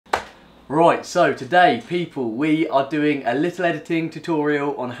Right, so today people, we are doing a little editing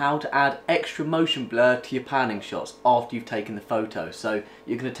tutorial on how to add extra motion blur to your panning shots after you've taken the photo. So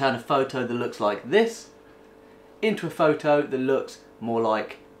you're going to turn a photo that looks like this into a photo that looks more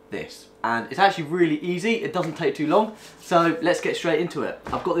like this. And it's actually really easy, it doesn't take too long, so let's get straight into it.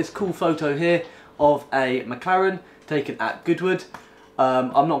 I've got this cool photo here of a McLaren taken at Goodwood.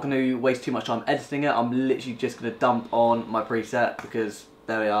 I'm not going to waste too much time editing it, I'm literally just going to dump on my preset because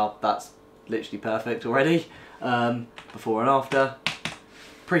there we are, that's literally perfect already. Before and after.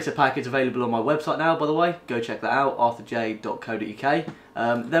 Preset pack is available on my website now, by the way, go check that out, arthurj.co.uk.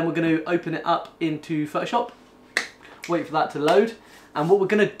 Then we're going to open it up into Photoshop, wait for that to load, and what we're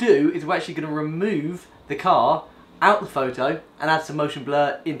going to do is we're actually going to remove the car out the photo and add some motion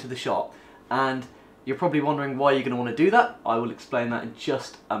blur into the shot. And you're probably wondering why you're going to want to do that. I will explain that in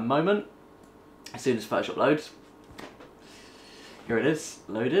just a moment, as soon as Photoshop loads. Here it is,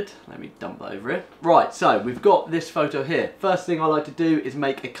 loaded. Let me dump that over here. Right, so we've got this photo here. First thing I like to do is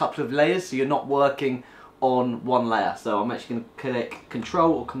make a couple of layers so you're not working on one layer. So I'm actually going to click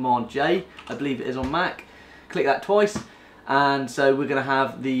Control or Command J, I believe it is on Mac. Click that twice, and so we're going to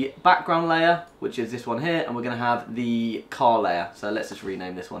have the background layer, which is this one here, and we're going to have the car layer. So let's just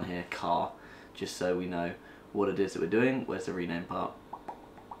rename this one here car, just so we know what it is that we're doing. Where's the rename part?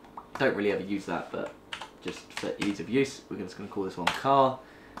 Don't really ever use that, but just for ease of use, we're just going to call this one car,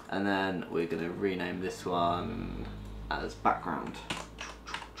 and then we're going to rename this one as background.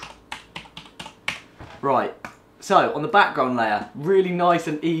 Right, so on the background layer, really nice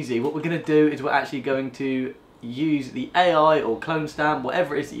and easy. What we're going to do is we're actually going to use the AI or clone stamp,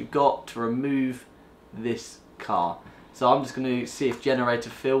 whatever it is that you've got, to remove this car. So I'm just going to see if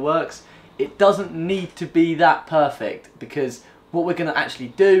generator fill works. It doesn't need to be that perfect, because what we're going to actually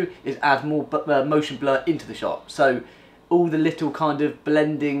do is add more motion blur into the shot. So all the little kind of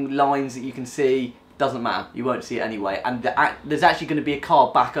blending lines that you can see, doesn't matter, you won't see it anyway. And there's actually going to be a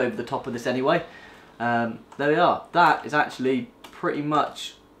car back over the top of this anyway. There we are. That is actually pretty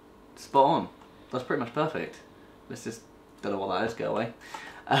much spot on. That's pretty much perfect. Let's just, don't know what that is, go away.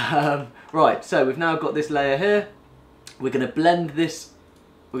 Right, so we've now got this layer here. We're going to blend this.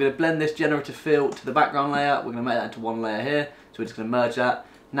 We're going to blend this generative fill to the background layer. We're going to make that into one layer here. So we're just going to merge that.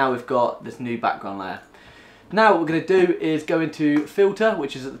 Now we've got this new background layer. Now what we're going to do is go into filter,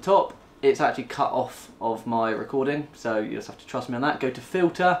 which is at the top. It's actually cut off of my recording, so you just have to trust me on that. Go to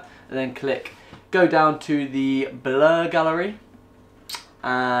filter and then go down to the blur gallery,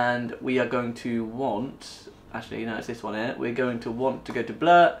 and we are going to want, actually no, it's this one here. We're going to want to go to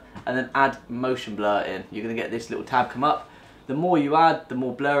blur and then add motion blur in. You're going to get this little tab come up. The more you add, the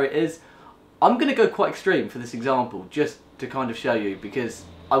more blur it is. I'm going to go quite extreme for this example, just to kind of show you, because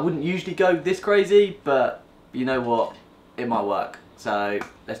I wouldn't usually go this crazy, but you know what, it might work. So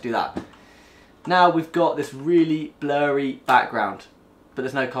let's do that. Now we've got this really blurry background, but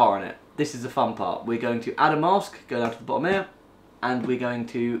there's no car in it. This is the fun part. We're going to add a mask, go down to the bottom here, and we've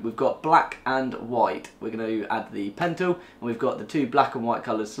got black and white. We're going to add the pen tool, and we've got the two black and white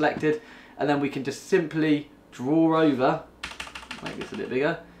colours selected, and then we can just simply draw over, make this a bit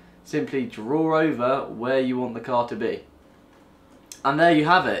bigger, simply draw over where you want the car to be. And there you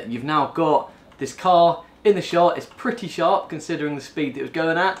have it. You've now got this car in the shot. It's pretty sharp considering the speed that it was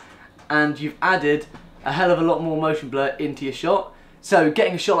going at, and you've added a hell of a lot more motion blur into your shot. So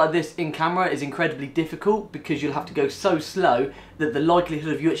getting a shot like this in camera is incredibly difficult, because you'll have to go so slow that the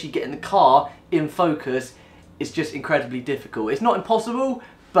likelihood of you actually getting the car in focus is just incredibly difficult. It's not impossible,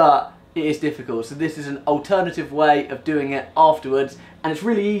 but it is difficult. So this is an alternative way of doing it afterwards, and it's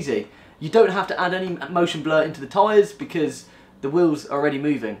really easy. You don't have to add any motion blur into the tyres because the wheels are already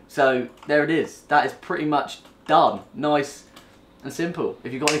moving. So there it is. That is pretty much done. Nice and simple.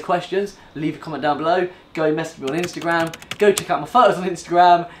 If you've got any questions, leave a comment down below. Go message me on Instagram. Go check out my photos on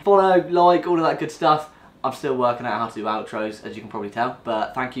Instagram. Follow, like, all of that good stuff. I'm still working out how to do outros, as you can probably tell.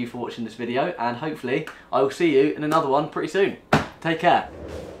 But thank you for watching this video, and hopefully I will see you in another one pretty soon. Take care.